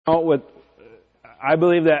I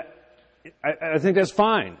believe that, I think that's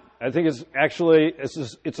fine. I think it's actually, it's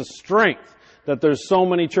a strength that there's so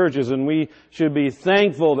many churches, and we should be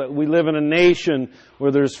thankful that we live in a nation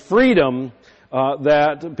where there's freedom,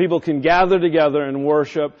 that people can gather together and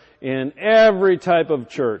worship in every type of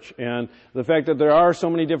church. And the fact that there are so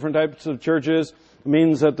many different types of churches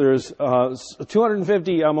means that there's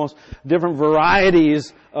 250 almost different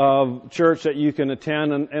varieties of church that you can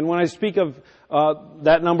attend. And when I speak of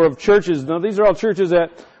that number of churches, now these are all churches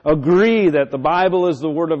that agree that the Bible is the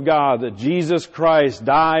Word of God, that Jesus Christ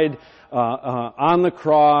died on the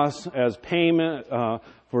cross as payment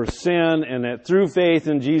for sin, and that through faith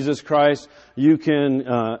in Jesus Christ you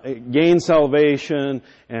can gain salvation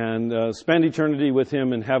and spend eternity with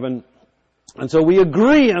Him in heaven. And so we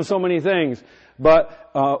agree on so many things,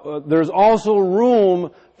 but there's also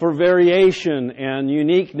room for variation and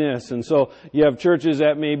uniqueness. And so you have churches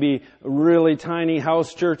that may be really tiny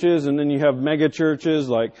house churches, and then you have mega churches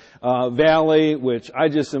like Valley, which I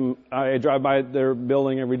drive by their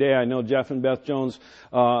building every day. I know Jeff and Beth Jones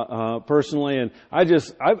personally, and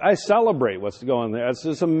I celebrate what's going there. It's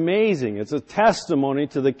just amazing. It's a testimony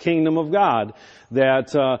to the kingdom of God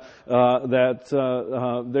that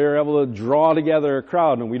they're able to draw together a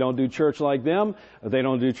crowd. And we don't do church like them. They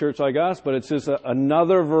don't do church like us, but it's just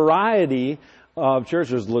another variety of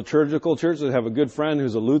churches. There's liturgical churches. I have a good friend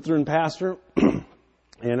who's a Lutheran pastor.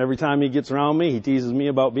 And every time he gets around me, he teases me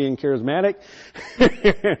about being charismatic.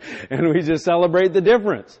 And we just celebrate the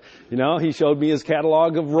difference. You know, he showed me his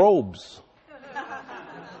catalog of robes.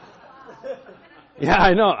 Yeah,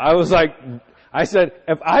 I know. I said,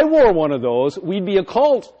 if I wore one of those, we'd be a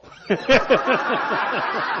cult.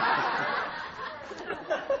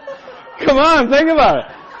 Come on, think about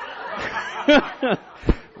it.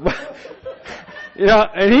 You know,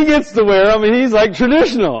 and he gets to wear them, and he's like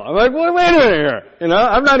traditional. I'm like, wait a minute here. You know,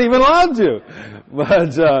 I'm not even allowed to.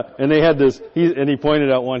 But, and they had this, he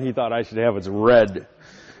pointed out one he thought I should have. It's red.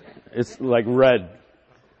 It's like red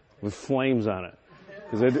with flames on it.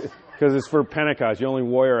 Because it's for Pentecost. You only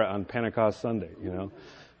wear it on Pentecost Sunday, you know.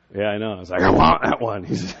 Yeah, I know. It's like, I want that one.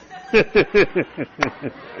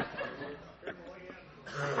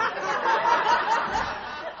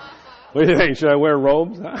 What do you think? Should I wear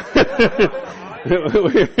robes?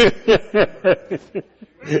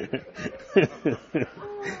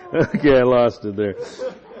 Okay, I lost it there.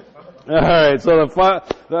 All right,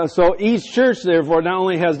 so each church, therefore, not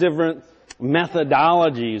only has different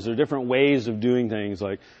methodologies or different ways of doing things,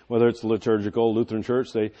 like whether it's liturgical, Lutheran church,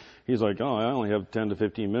 he's like, oh, I only have 10 to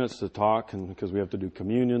 15 minutes to talk, and because we have to do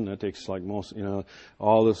communion, that takes like most, you know,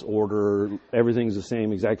 all this order, everything's the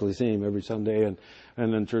same, exactly the same every Sunday, and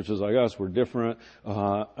then churches like us, we're different,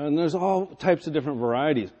 and there's all types of different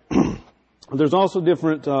varieties. There's also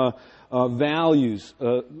different values,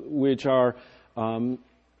 which are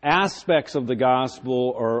aspects of the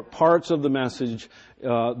gospel or parts of the message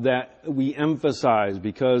that we emphasize,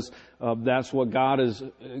 because that's what God has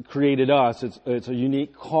created us. It's a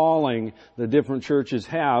unique calling that different churches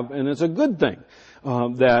have, and it's a good thing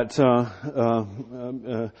that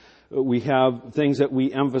we have things that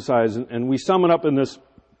we emphasize, and we sum it up in this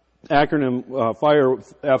acronym. FIRE,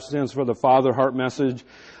 F stands for the Father Heart Message,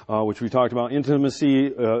 which we talked about.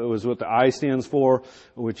 Intimacy was what the I stands for,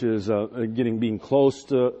 which is being close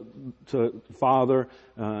to Father,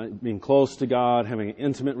 being close to God, having an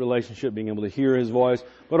intimate relationship, being able to hear His voice,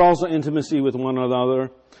 but also intimacy with one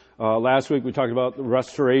another. Last week we talked about the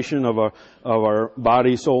restoration of our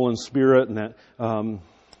body, soul, and spirit, and that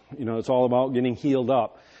it's all about getting healed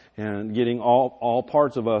up and getting all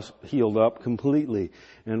parts of us healed up completely.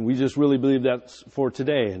 And we just really believe that's for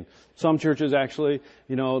today. And some churches actually,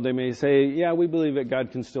 they may say, yeah, we believe that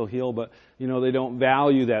God can still heal, but, they don't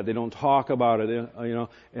value that. They don't talk about it,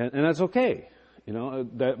 and that's okay.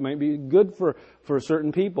 That might be good for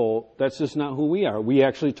certain people. That's just not who we are. We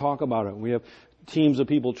actually talk about it. We have teams of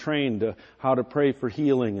people trained how to pray for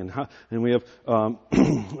healing, and we have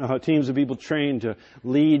teams of people trained to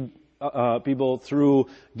lead people through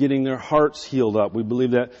getting their hearts healed up. We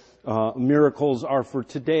believe that miracles are for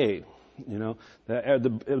today. That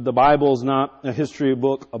the Bible is not a history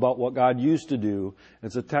book about what God used to do.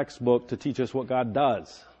 It's a textbook to teach us what God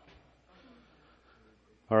does.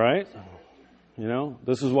 All right?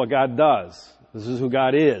 This is what God does. This is who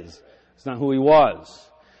God is. It's not who He was.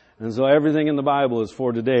 And so everything in the Bible is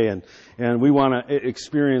for today, and we want to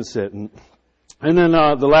experience it. And then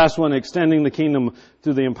the last one, extending the kingdom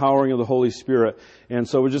through the empowering of the Holy Spirit. And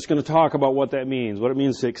so we're just going to talk about what that means, what it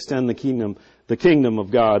means to extend the kingdom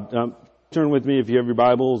of God. Turn with me if you have your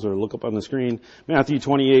Bibles, or look up on the screen. Matthew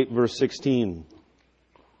 28, verse 16.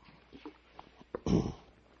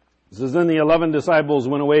 It says, then the 11 disciples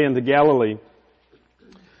went away into Galilee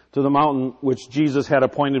to the mountain which Jesus had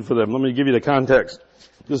appointed for them. Let me give you the context.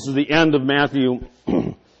 This is the end of Matthew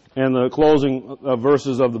and the closing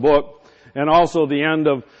verses of the book, and also the end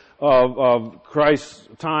of Christ's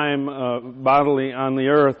time bodily on the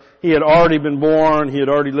earth. He had already been born. He had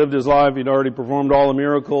already lived his life. He'd already performed all the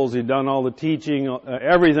miracles. He'd done all the teaching,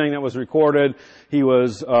 everything that was recorded. He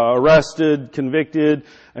was arrested, convicted,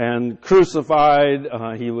 and crucified.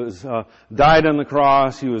 He was died on the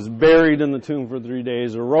cross. He was buried in the tomb for 3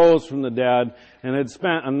 days, arose from the dead, and had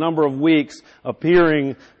spent a number of weeks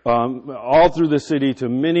appearing all through the city to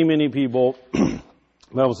many, many people.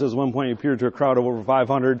 The Bible says at one point he appeared to a crowd of over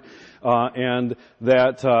 500, and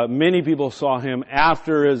that many people saw him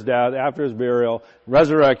after his death, after his burial,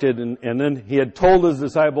 resurrected, and then he had told his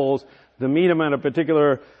disciples to meet him at a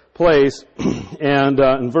particular place. And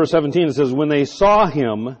in verse 17 it says, when they saw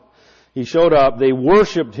him, he showed up, they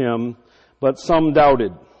worshipped him, but some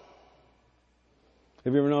doubted.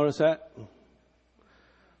 Have you ever noticed that?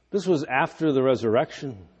 This was after the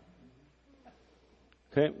resurrection.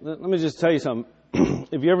 Okay, let me just tell you something.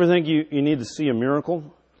 If you ever think you need to see a miracle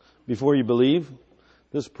before you believe,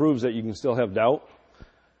 this proves that you can still have doubt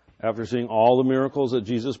after seeing all the miracles that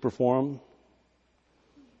Jesus performed,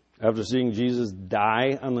 after seeing Jesus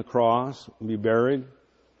die on the cross and be buried,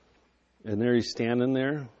 and there he's standing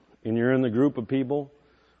there, and you're in the group of people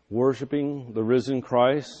worshiping the risen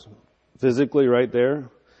Christ physically right there,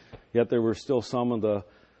 yet there were still some of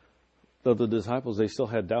the disciples, they still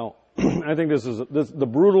had doubt. I think the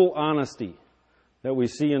brutal honesty that we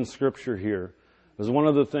see in Scripture here is one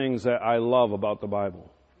of the things that I love about the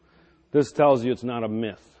Bible. This tells you it's not a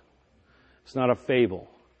myth. It's not a fable.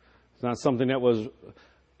 It's not something that was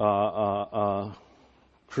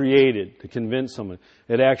created to convince someone.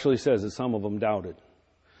 It actually says that some of them doubted.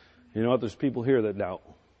 You know what? There's people here that doubt.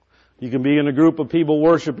 You can be in a group of people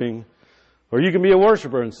worshiping, or you can be a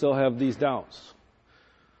worshiper and still have these doubts.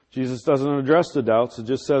 Jesus doesn't address the doubts. It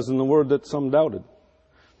just says in the Word that some doubted.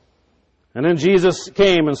 And then Jesus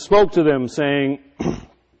came and spoke to them, saying,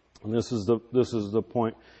 and this is the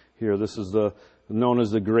point here. This is known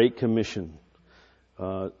as the Great Commission.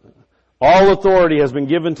 All authority has been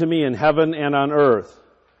given to me in heaven and on earth.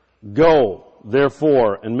 Go,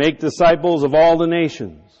 therefore, and make disciples of all the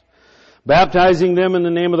nations, baptizing them in the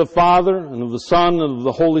name of the Father and of the Son and of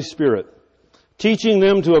the Holy Spirit, teaching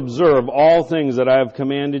them to observe all things that I have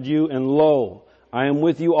commanded you. And lo, I am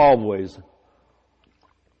with you always,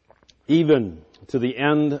 even to the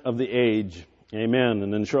end of the age. Amen.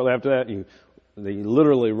 And then shortly after that, they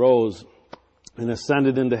literally rose and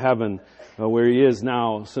ascended into heaven, where he is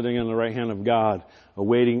now, sitting on the right hand of God,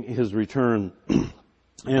 awaiting his return.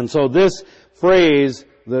 And so this phrase,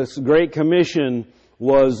 this Great Commission,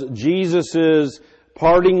 was Jesus's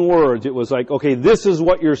parting words. It was like, okay, this is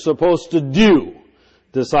what you're supposed to do,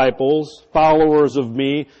 disciples, followers of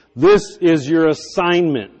me. This is your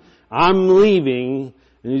assignment. I'm leaving.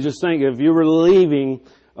 And you just think, if you were leaving,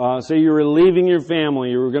 say you were leaving your family,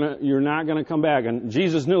 you're not gonna come back. And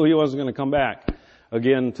Jesus knew he wasn't gonna come back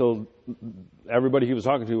again until everybody he was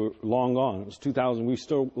talking to were long gone. It was 2000.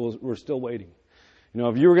 We're still waiting. You know,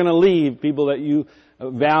 if you were gonna leave people that you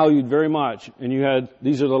valued very much, and you had,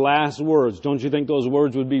 these are the last words, don't you think those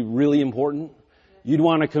words would be really important? You'd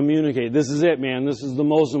want to communicate. This is it, man. This is the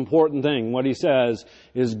most important thing. What he says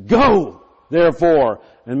is, go, therefore,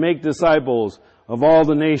 and make disciples of all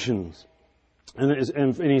the nations.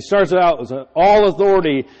 And he starts it out with, all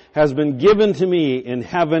authority has been given to me in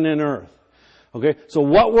heaven and earth. Okay, so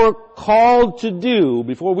what we're called to do,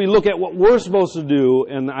 before we look at what we're supposed to do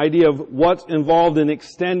and the idea of what's involved in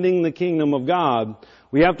extending the kingdom of God,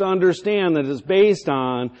 we have to understand that it's based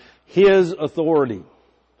on his authority.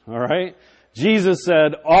 Alright? Jesus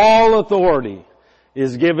said, all authority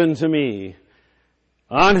is given to me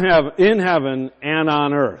in heaven and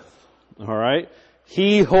on earth. Alright?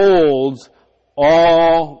 He holds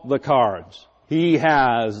all the cards. He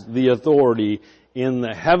has the authority in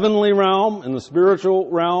the heavenly realm, in the spiritual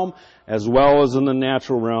realm, as well as in the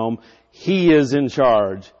natural realm. He is in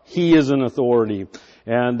charge. He is an authority.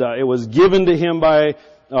 And it was given to him by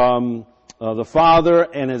the Father,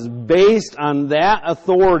 and is based on that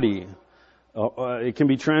authority. It can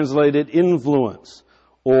be translated influence,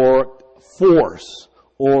 or force,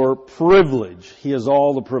 or privilege. He has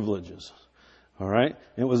all the privileges. All right?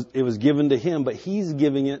 It was given to him, but he's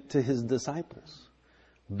giving it to his disciples.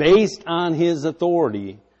 Based on his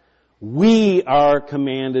authority, we are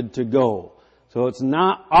commanded to go. So it's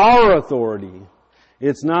not our authority.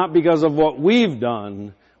 It's not because of what we've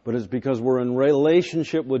done. but it's because we're in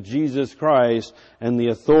relationship with Jesus Christ and the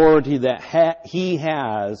authority that He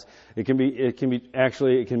has. It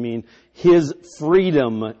can mean His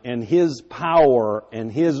freedom and His power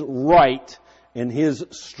and His right and His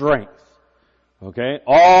strength. Okay?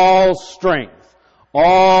 All strength,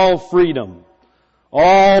 all freedom,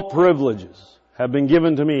 all privileges have been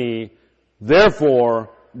given to me. Therefore,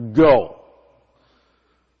 go.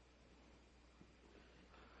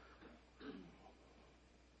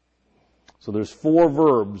 So there's 4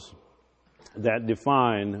 verbs that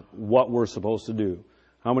define what we're supposed to do.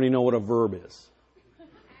 How many know what a verb is?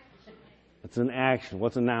 It's an action.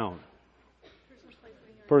 What's a noun?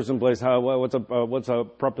 Person, place, what's a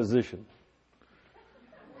preposition?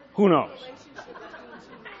 Who knows?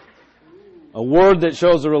 A word that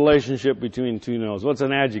shows a relationship between two nouns. What's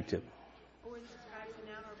an adjective?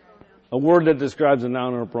 A word that describes a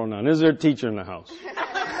noun or a pronoun. Is there a teacher in the house?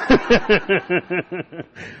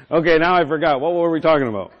 Okay, now I forgot. What were we talking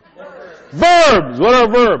about? Verbs. What are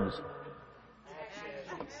verbs?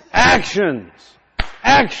 Actions.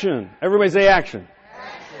 Action. Everybody say action.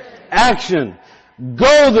 Action.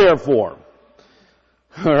 Go therefore.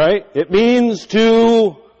 All right? It means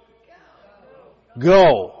to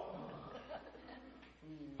go.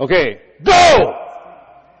 Okay. Go!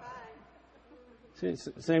 See,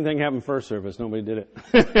 same thing happened first service. Nobody did it.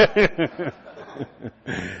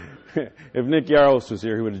 If Nick Yaros was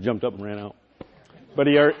here, he would have jumped up and ran out. But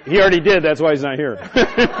he already did. That's why he's not here.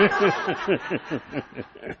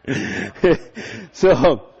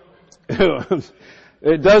 So,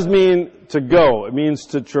 it does mean to go. It means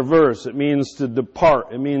to traverse. It means to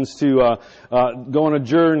depart. It means to go on a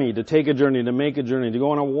journey, to take a journey, to make a journey, to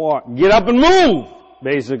go on a walk. Get up and move,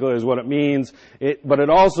 basically, is what it means. But it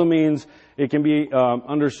also means it can be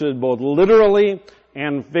understood both literally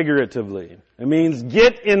and figuratively. It means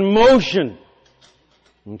get in motion.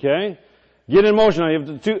 Okay? Get in motion. Now you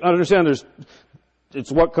have to understand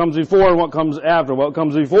it's what comes before and what comes after. What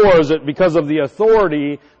comes before is that because of the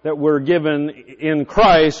authority that we're given in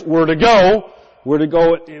Christ, we're to go,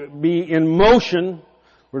 be in motion,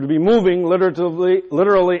 we're to be moving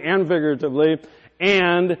literally and figuratively,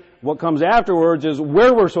 and what comes afterwards is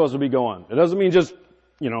where we're supposed to be going. It doesn't mean just,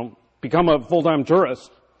 become a full-time tourist.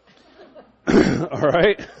 All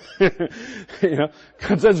right?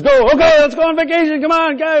 God says, go. Okay, let's go on vacation. Come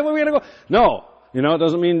on, guys, where are we going to go? No. It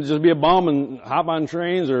doesn't mean just be a bum and hop on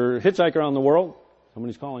trains or hitchhike around the world.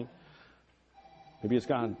 Somebody's calling. Maybe it's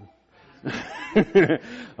God.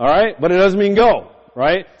 All right? But it doesn't mean go,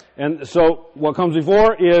 right? And so what comes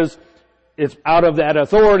before is it's out of that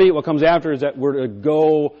authority. What comes after is that we're to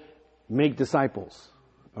go make disciples.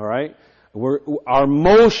 All right? Our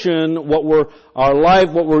motion, what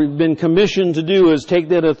we've been commissioned to do is take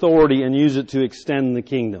that authority and use it to extend the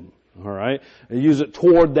kingdom. All right? Use it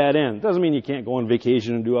toward that end. Doesn't mean you can't go on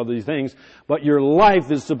vacation and do other things, but your life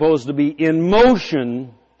is supposed to be in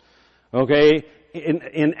motion, okay,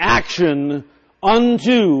 in action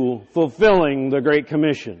unto fulfilling the Great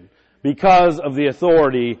Commission because of the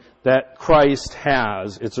authority that Christ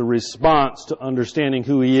has. It's a response to understanding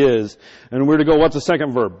who He is. And we're to go, what's the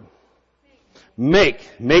second verb?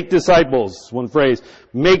 Make disciples. One phrase.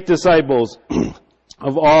 Make disciples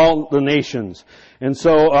of all the nations. And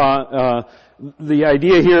so, the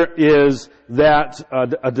idea here is that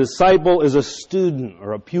a disciple is a student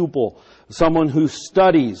or a pupil, someone who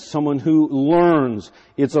studies, someone who learns.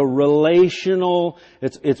 It's a relational,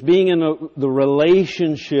 it's being in the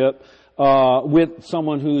relationship, with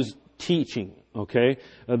someone who's teaching. Okay?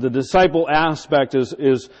 The disciple aspect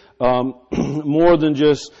is more than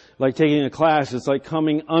just like taking a class. It's like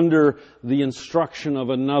coming under the instruction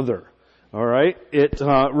of another. All right? It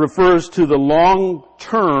refers to the long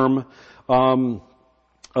term. The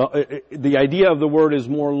idea of the word is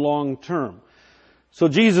more long term. So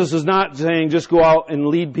Jesus is not saying just go out and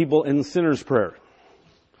lead people in sinner's prayer.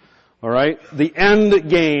 All right? The end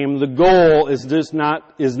game, the goal is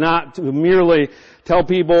not to merely tell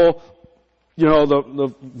people,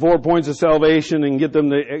 the 4 points of salvation and get them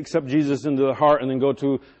to accept Jesus into the heart and then go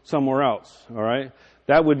to somewhere else. All right?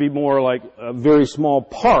 That would be more like a very small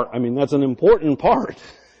part. I mean, that's an important part.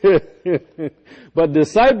 But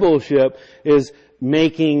discipleship is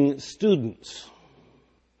making students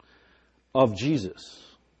of Jesus.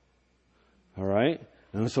 All right?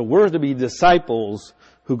 And so we're to be disciples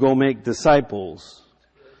who go make disciples.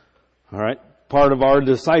 All right? Part of our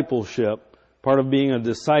discipleship, part of being a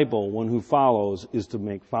disciple, one who follows, is to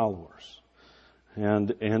make followers.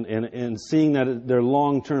 And seeing that they're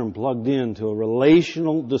long-term plugged into a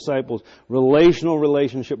relational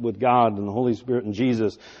relationship with God and the Holy Spirit and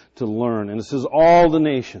Jesus to learn. And it says all the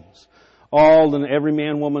nations, all and every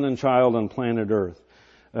man, woman, and child on planet Earth.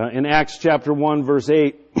 In Acts chapter 1, verse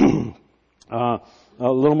 8, a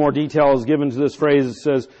little more detail is given to this phrase. It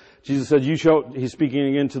says, Jesus said, he's speaking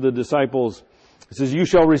again to the disciples. It says, you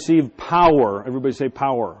shall receive power. Everybody say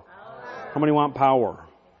power. How many want power?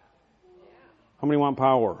 How many want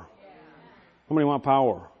power? How many want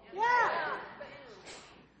power?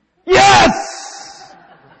 Yes!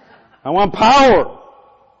 I want power.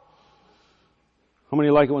 How many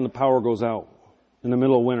like it when the power goes out in the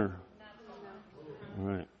middle of winter? All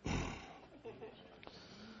right.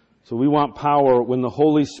 So we want power when the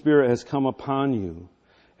Holy Spirit has come upon you,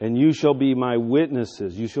 and you shall be my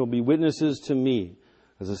witnesses. You shall be witnesses to me.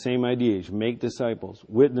 That's the same idea. You should make disciples,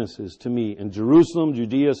 witnesses to me in Jerusalem,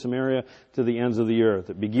 Judea, Samaria, to the ends of the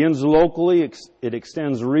earth. It begins locally, it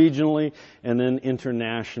extends regionally, and then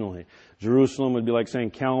internationally. Jerusalem would be like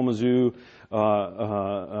saying Kalamazoo.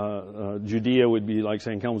 Judea would be like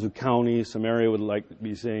saying Kalamazoo County. Samaria would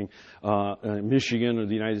be saying Michigan or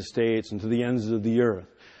the United States, and to the ends of the earth.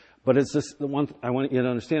 But it's the one I want you to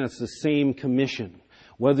understand. It's the same commission.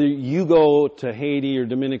 Whether you go to Haiti or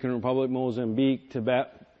Dominican Republic, Mozambique,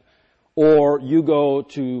 Tibet, or you go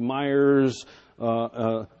to Myers,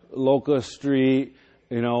 Locust Street,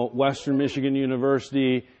 Western Michigan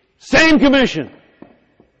University, same commission.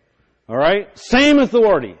 All right? Same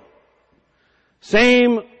authority.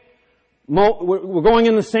 We're going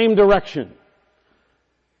in the same direction.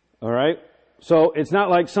 All right? So it's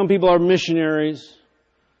not like some people are missionaries.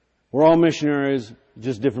 We're all missionaries,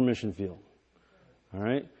 just different mission field. All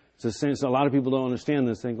right? It's the same. So a lot of people don't understand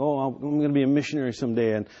this. Think, I'm going to be a missionary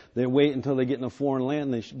someday, and they wait until they get in a foreign land,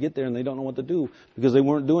 and they get there, and they don't know what to do because they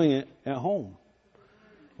weren't doing it at home.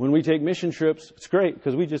 When we take mission trips, it's great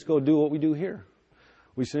because we just go do what we do here.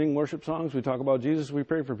 We sing worship songs, we talk about Jesus, we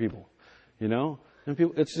pray for people, and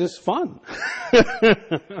it's just fun.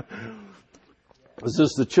 It's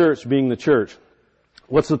just the church being the church.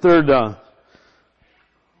 What's the third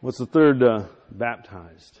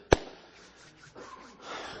baptized?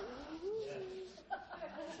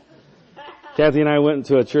 Kathy and I went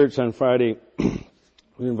to a church on Friday. We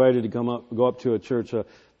were invited to go up to a church.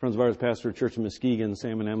 Friends of ours pastor a church in Muskegon,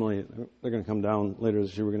 Sam and Emily. They're going to come down later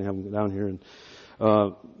this year. We're going to have them down here. And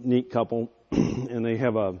neat couple, and they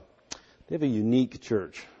have a unique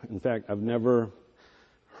church. In fact, I've never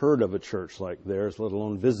heard of a church like theirs, let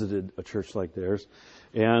alone visited a church like theirs.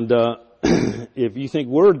 And if you think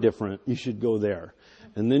we're different, you should go there.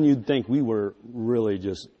 And then you'd think we were really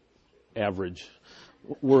just average.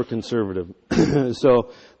 We're conservative.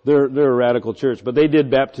 So they're a radical church. But they did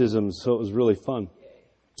baptisms, so it was really fun.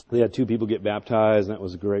 They had 2 people get baptized, and that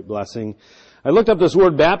was a great blessing. I looked up this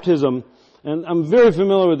word baptism, and I'm very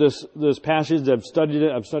familiar with this passage. I've studied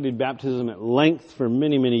it. I've studied baptism at length for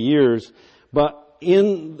many, many years. But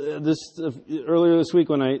in earlier this week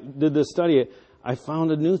when I did this study, I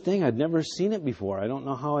found a new thing. I'd never seen it before. I don't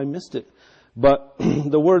know how I missed it. But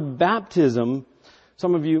the word baptism,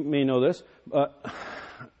 some of you may know this,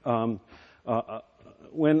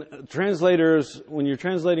 when you're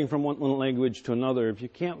translating from one language to another, if you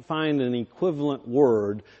can't find an equivalent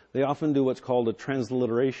word, they often do what's called a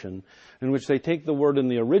transliteration, in which they take the word in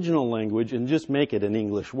the original language and just make it an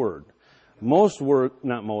English word.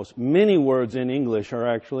 Many words in English are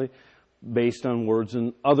actually based on words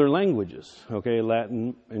in other languages, okay,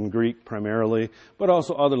 Latin and Greek primarily, but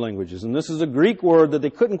also other languages. And this is a Greek word that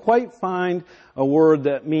they couldn't quite find a word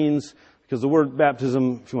that means, because the word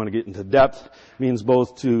baptism, if you want to get into depth, means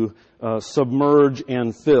both to submerge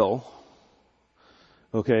and fill,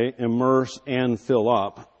 okay, immerse and fill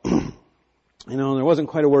up. And there wasn't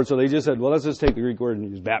quite a word, so they just said, well, let's just take the Greek word and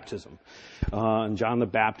use baptism. And John the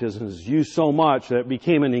Baptist is used so much that it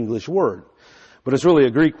became an English word. But it's really a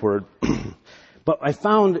Greek word. But I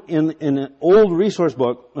found in an old resource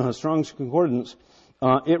book, Strong's Concordance,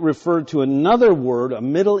 it referred to another word, a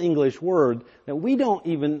Middle English word,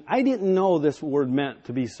 that I didn't know this word meant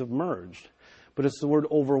to be submerged. But it's the word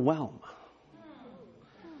overwhelm.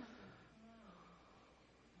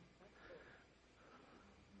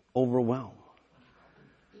 Overwhelm.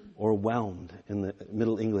 Or whelmed. In the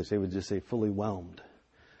Middle English, they would just say fully whelmed.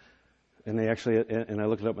 And they actually, and I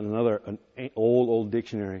looked it up in an old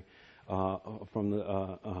dictionary from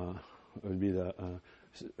it would be the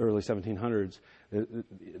early 1700s.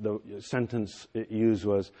 The sentence it used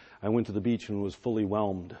was, I went to the beach and was fully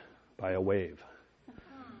whelmed by a wave.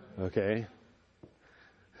 Okay?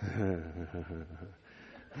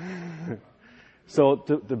 So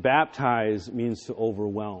to baptize means to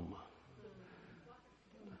overwhelm.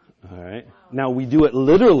 All right. Now we do it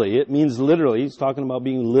literally. It means literally. He's talking about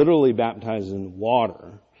being literally baptized in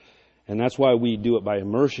water. And that's why we do it by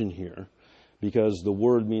immersion here. because the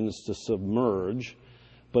word means to submerge.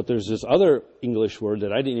 But there's this other English word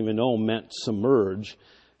that I didn't even know meant submerge,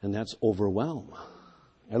 and that's overwhelm.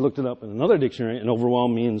 I looked it up in another dictionary, and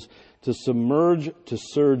overwhelm means to submerge, to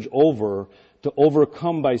surge over, to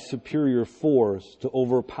overcome by superior force, to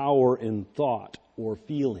overpower in thought or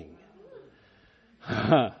feeling.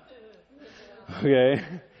 Okay?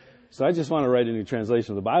 So I just want to write a new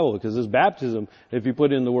translation of the Bible, because this baptism, if you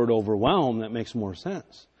put in the word overwhelm, that makes more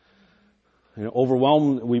sense.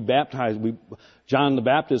 Overwhelm, John the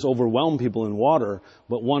Baptist overwhelmed people in water,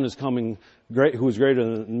 but one is coming great, who is greater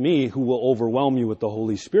than me, who will overwhelm you with the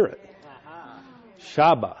Holy Spirit.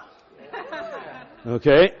 Shabbat.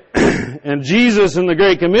 Okay? And Jesus in the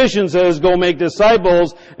Great Commission says, go make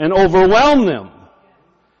disciples and overwhelm them.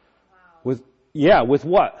 With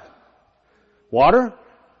what? Water?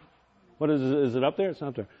 What is it up there? It's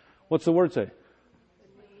not there. What's the word say?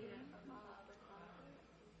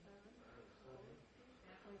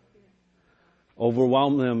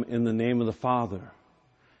 Overwhelm them in the name of the Father,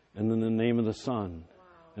 and in the name of the Son,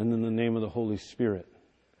 and in the name of the Holy Spirit.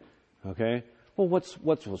 Okay? Well,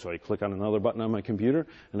 so I click on another button on my computer,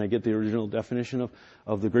 and I get the original definition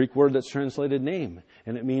of the Greek word that's translated name.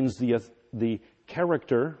 And it means the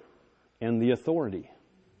character and the authority.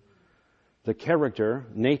 The character,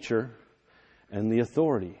 nature, and the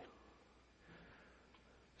authority.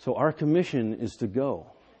 So our commission is to go,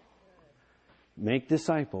 make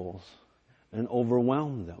disciples, and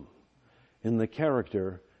overwhelm them in the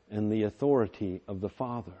character and the authority of the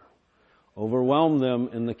Father. Overwhelm them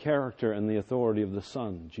in the character and the authority of the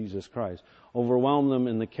Son, Jesus Christ. Overwhelm them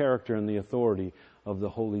in the character and the authority of the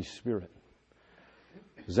Holy Spirit.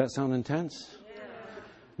 Does that sound intense? Yeah.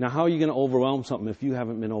 Now, how are you going to overwhelm something if you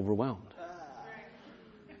haven't been overwhelmed?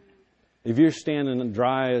 If you're standing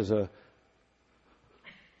dry as a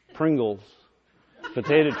Pringles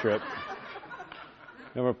potato chip,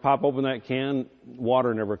 ever pop open that can,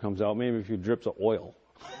 water never comes out. Maybe a few drips of oil.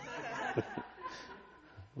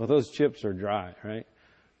 Well, those chips are dry, right?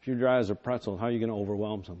 If you're dry as a pretzel, how are you going to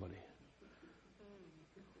overwhelm somebody?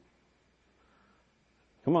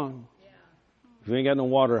 Come on. If you ain't got no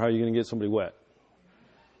water, how are you going to get somebody wet?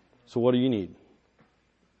 So what do you need?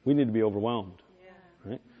 We need to be overwhelmed.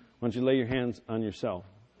 Right? Why don't you lay your hands on yourself,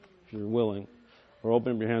 if you're willing, or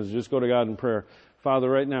open up your hands. Just go to God in prayer. Father,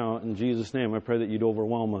 right now, in Jesus' name, I pray that you'd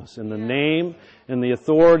overwhelm us in the name and the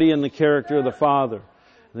authority and the character of the Father.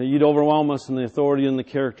 That you'd overwhelm us in the authority and the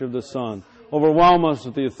character of the Son. Overwhelm us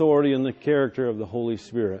with the authority and the character of the Holy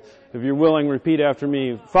Spirit. If you're willing, repeat after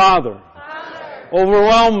me. Father,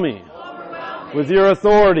 overwhelm me with your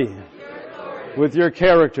authority, with your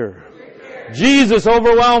character. Jesus,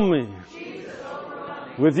 overwhelm me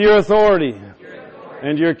with your authority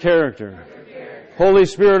and your character. Holy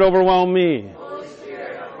Spirit, overwhelm me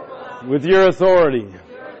with your authority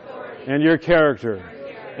and your character.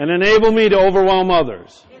 And enable me to overwhelm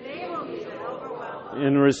others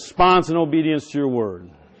in response and obedience to your word.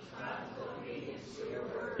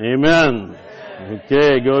 Amen.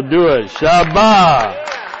 Okay, go do it. Shabbat.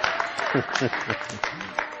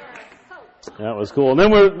 That was cool. And then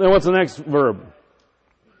what's the next verb?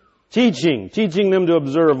 Teaching. Teaching them to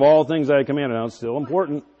observe all things I commanded. Now, it's still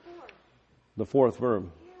important. The fourth verb.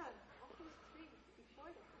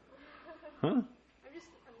 Huh?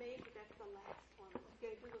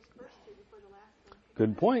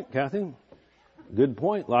 Good point, Kathy. Good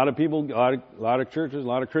point. A lot of people, a lot of churches, a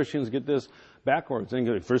lot of Christians get this backwards.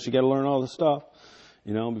 First you got to learn all this stuff,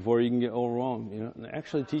 before you can get overwhelmed. And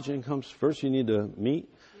actually, teaching comes first. You need to meet,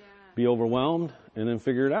 be overwhelmed, and then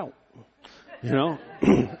figure it out.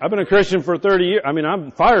 I've been a Christian for 30 years. I'm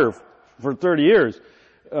fire for 30 years,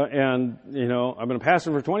 and I've been a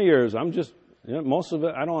pastor for 20 years. I'm just most of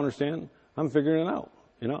it I don't understand. I'm figuring it out.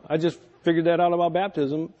 I just figured that out about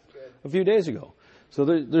baptism a few days ago. So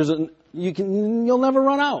you'll never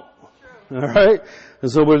run out. All right? And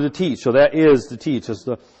so we're to teach. So that is to teach.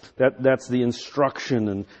 That's the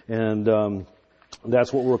instruction and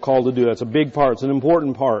that's what we're called to do. That's a big part. It's an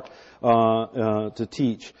important part, to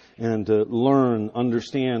teach and to learn,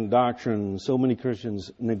 understand doctrine. So many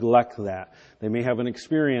Christians neglect that. They may have an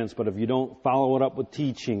experience, but if you don't follow it up with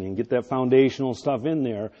teaching and get that foundational stuff in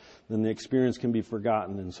there, then the experience can be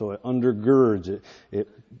forgotten. And so it undergirds, it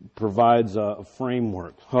provides a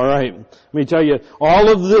framework. All right. Let me tell you,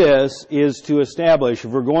 all of this is to establish,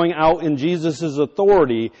 if we're going out in Jesus'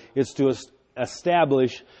 authority, it's to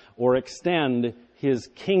establish or extend His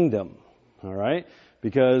kingdom. All right?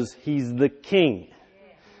 Because He's the King.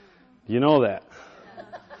 Do you know that?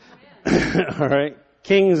 All right?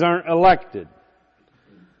 Kings aren't elected.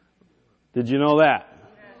 Did you know that?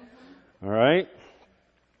 All right?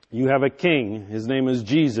 You have a king. His name is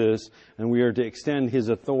Jesus, and we are to extend his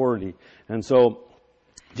authority. And so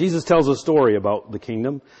Jesus tells a story about the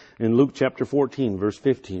kingdom in Luke chapter 14, verse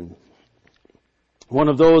 15. One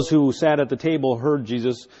of those who sat at the table heard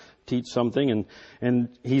Jesus teach something, and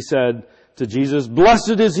he said to Jesus,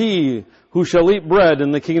 "Blessed is he who shall eat bread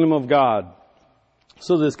in the kingdom of God."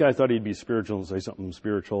 So this guy thought he'd be spiritual and say something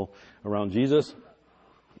spiritual around Jesus,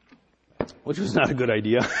 which was not a good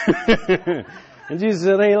idea. And Jesus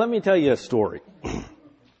said, "Hey, let me tell you a story."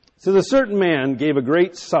 So a certain man gave a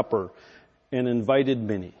great supper and invited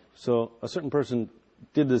many. So a certain person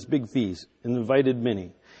did this big feast and invited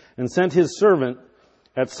many, and sent his servant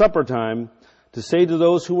at supper time to say to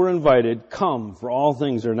those who were invited, "Come, for all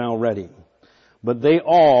things are now ready." But they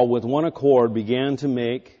all, with one accord, began to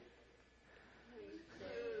make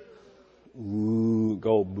boo.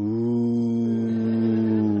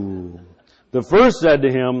 The first said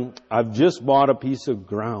to him, "I've just bought a piece of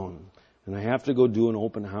ground, and I have to go do an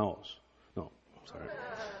open house." No,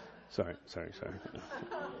 sorry.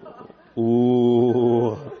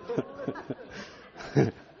 Ooh.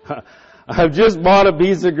 "I've just bought a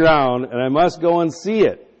piece of ground, and I must go and see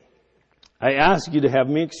it. I ask you to have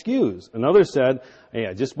me excused." Another said, "Hey,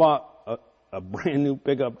 I just bought a brand new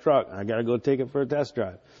pickup truck. I got to go take it for a test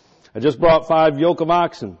drive. I just brought 5 yoke of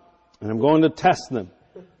oxen, and I'm going to test them.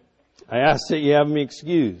 I ask that you have me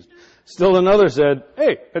excused." Still another said,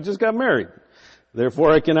 "Hey, I just got married.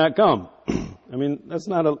 Therefore I cannot come." I mean, that's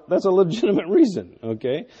a legitimate reason,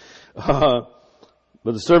 okay?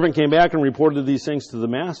 But the servant came back and reported these things to the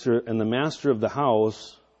master, and the master of the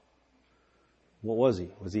house, what was he?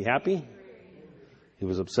 Was he happy? He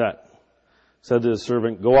was upset. Said to the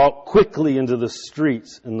servant, "Go out quickly into the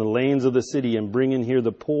streets and the lanes of the city and bring in here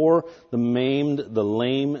the poor, the maimed, the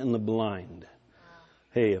lame, and the blind."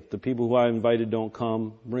 Hey, if the people who I invited don't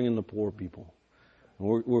come, bring in the poor people.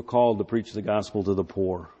 And we're called to preach the gospel to the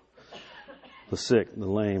poor, the sick, the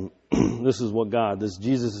lame. This is what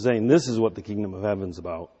Jesus is saying, this is what the kingdom of heaven's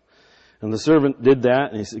about. And the servant did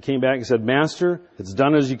that, and he came back and said, "Master, it's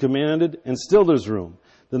done as you commanded, and still there's room."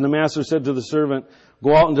 Then the master said to the servant,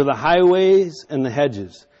 "Go out into the highways and the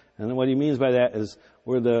hedges." And what he means by that is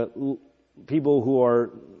where the people who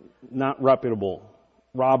are not reputable,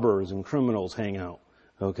 robbers and criminals hang out.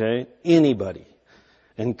 Okay? Anybody.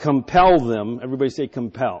 And compel them, everybody say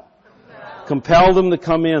compel. Compel them to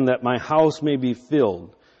come in that my house may be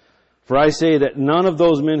filled. For I say that none of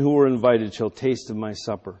those men who were invited shall taste of my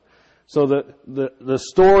supper. So the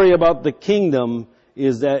story about the kingdom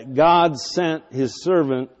is that God sent his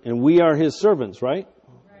servant, and we are his servants, right?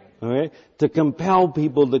 Okay? To compel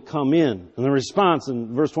people to come in. And the response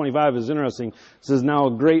in verse 25 is interesting. It says, "Now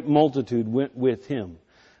a great multitude went with him."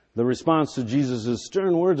 The response to Jesus'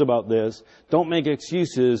 stern words about this, "Don't make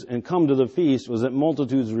excuses and come to the feast," was that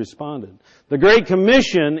multitudes responded. The Great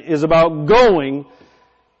Commission is about going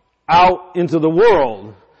out into the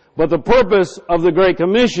world. But the purpose of the Great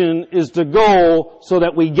Commission is to go so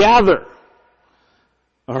that we gather.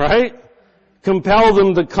 Alright? Compel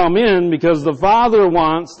them to come in because the Father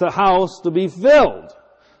wants the house to be filled.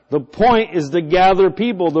 The point is to gather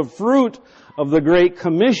people. The fruit of the Great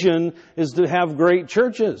Commission is to have great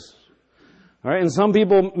churches. Alright? And some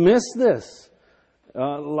people miss this.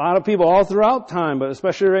 A lot of people all throughout time, but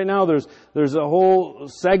especially right now, there's a whole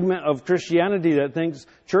segment of Christianity that thinks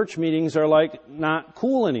church meetings are like not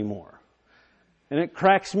cool anymore. And it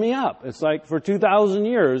cracks me up. It's like for 2,000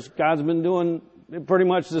 years, God's been doing it pretty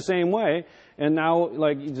much the same way, and now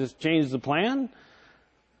like you just changed the plan?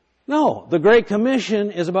 No, the Great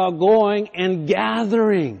Commission is about going and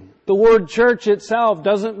gathering. The word church itself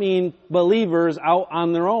doesn't mean believers out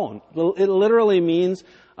on their own. It literally means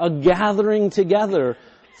a gathering together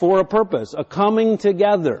for a purpose, a coming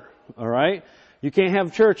together, all right? You can't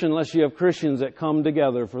have church unless you have Christians that come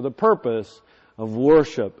together for the purpose of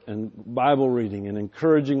worship and Bible reading and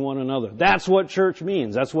encouraging one another. That's what church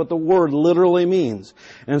means. That's what the word literally means.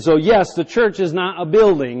 And so yes, the church is not a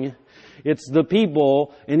building. It's the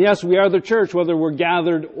people. And yes, we are the church, whether we're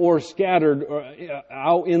gathered or scattered or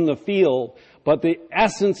out in the field. But the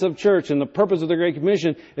essence of church and the purpose of the Great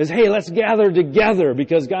Commission is, hey, let's gather together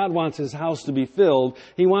because God wants His house to be filled.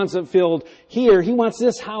 He wants it filled here. He wants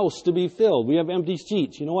this house to be filled. We have empty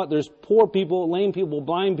seats. You know what? There's poor people, lame people,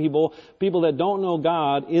 blind people, people that don't know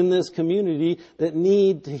God in this community that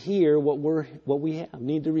need to hear what we have,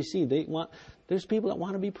 need to receive. There's people that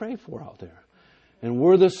want to be prayed for out there. And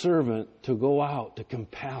we're the servant to go out to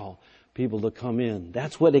compel people to come in.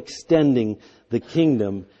 That's what extending the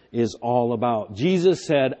kingdom is all about. Jesus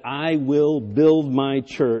said, I will build my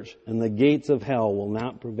church and the gates of hell will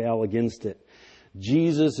not prevail against it.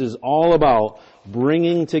 Jesus is all about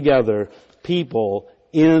bringing together people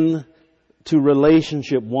into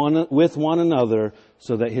relationship with one another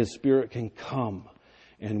so that His Spirit can come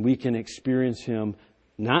and we can experience Him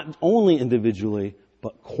not only individually,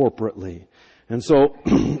 but corporately. And so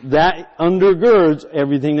that undergirds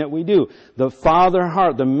everything that we do. The Father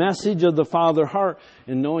heart, the message of the Father heart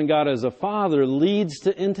and knowing God as a Father leads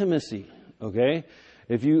to intimacy. Okay?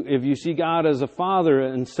 If you see God as a Father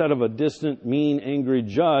instead of a distant, mean, angry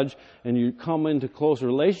judge, and you come into close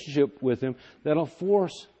relationship with Him, that'll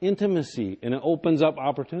force intimacy, and it opens up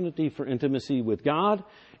opportunity for intimacy with God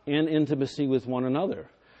and intimacy with one another.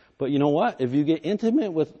 But you know what? If you get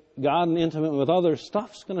intimate with God and intimate with others,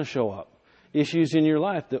 stuff's going to show up. Issues in your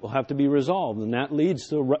life that will have to be resolved, and that leads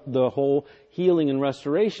to the whole healing and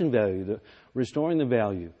restoration value, restoring the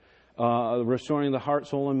value. Restoring the heart,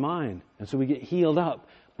 soul, and mind. And so we get healed up.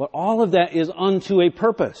 But all of that is unto a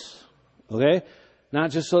purpose. Okay? Not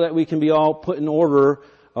just so that we can be all put in order,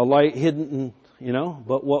 a light hidden,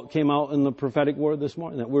 but what came out in the prophetic word this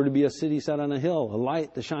morning, that we're to be a city set on a hill, a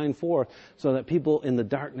light to shine forth, so that people in the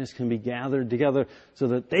darkness can be gathered together, so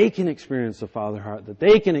that they can experience the Father heart, that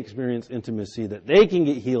they can experience intimacy, that they can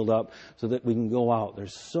get healed up, so that we can go out.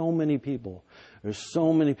 There's so many people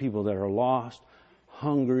that are lost,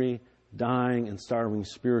 hungry, dying and starving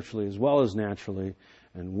spiritually as well as naturally.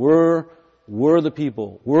 And we're the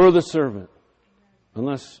people. We're the servant.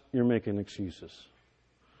 Unless you're making excuses.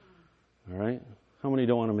 All right? How many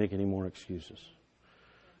don't want to make any more excuses?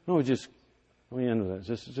 No, let me end with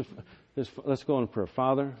that. Just let's go in prayer.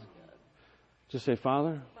 Father, just say,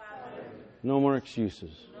 Father, no more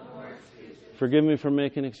excuses. Forgive me for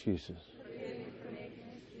making excuses.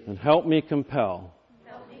 And help me compel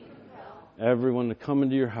everyone to come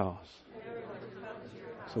into your house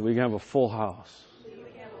so we can have a full house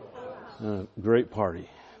and a great party.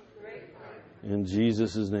 In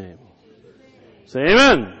Jesus' name. Say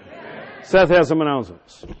amen. Seth has some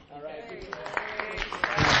announcements.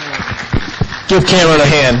 Give Cameron a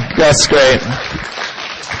hand. That's great.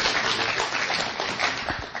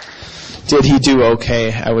 Did he do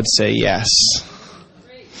okay? I would say yes.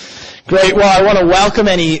 Great. Well, I want to welcome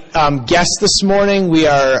any guests this morning. We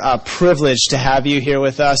are privileged to have you here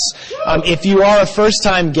with us. If you are a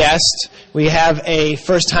first-time guest, we have a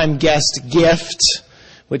first-time guest gift,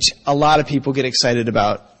 which a lot of people get excited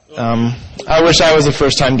about. I wish I was a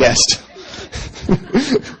first-time guest.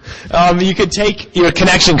 You could take your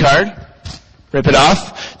connection card, rip it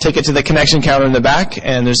off, take it to the connection counter in the back,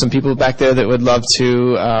 and there's some people back there that would love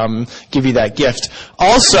to give you that gift.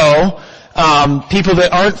 Also, people that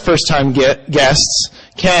aren't first-time guests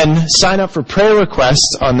can sign up for prayer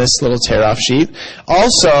requests on this little tear-off sheet.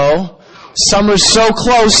 Also, summer's so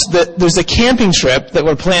close that there's a camping trip that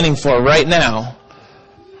we're planning for right now.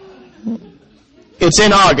 It's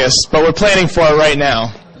in August, but we're planning for it right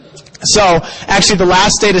now. So, actually, the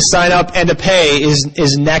last day to sign up and to pay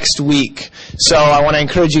is next week. So, I want to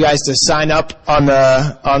encourage you guys to sign up on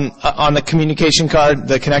the communication card,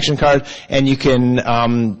 the connection card, and you can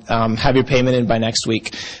have your payment in by next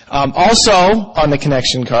week. Also, on the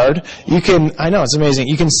connection card, I know it's amazing.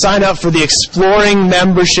 You can sign up for the Exploring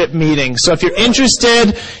Membership meeting. So, if you're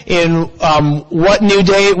interested in what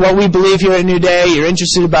we believe here at New Day, you're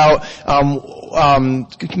interested about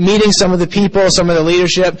meeting some of the people, some of the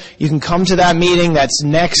leadership, you can come to that meeting. That's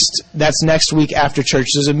next week after church.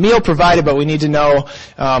 There's a meal provided, but we need to know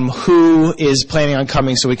who is planning on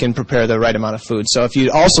coming so we can prepare the right amount of food. So if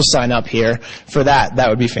you also sign up here for that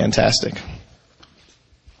would be fantastic.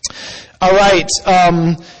 All right.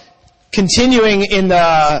 Continuing in the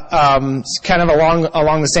kind of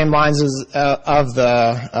along the same lines as of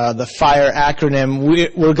the FIRE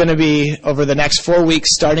acronym, we're going to be over the next 4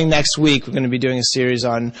 weeks, starting next week, we're going to be doing a series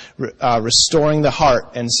on restoring the heart.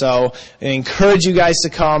 And so I encourage you guys to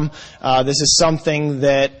come. This is something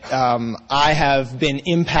that I have been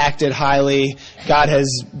impacted highly. God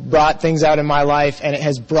has brought things out in my life, and it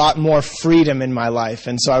has brought more freedom in my life.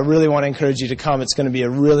 And so I really want to encourage you to come. It's going to be a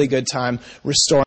really good time restoring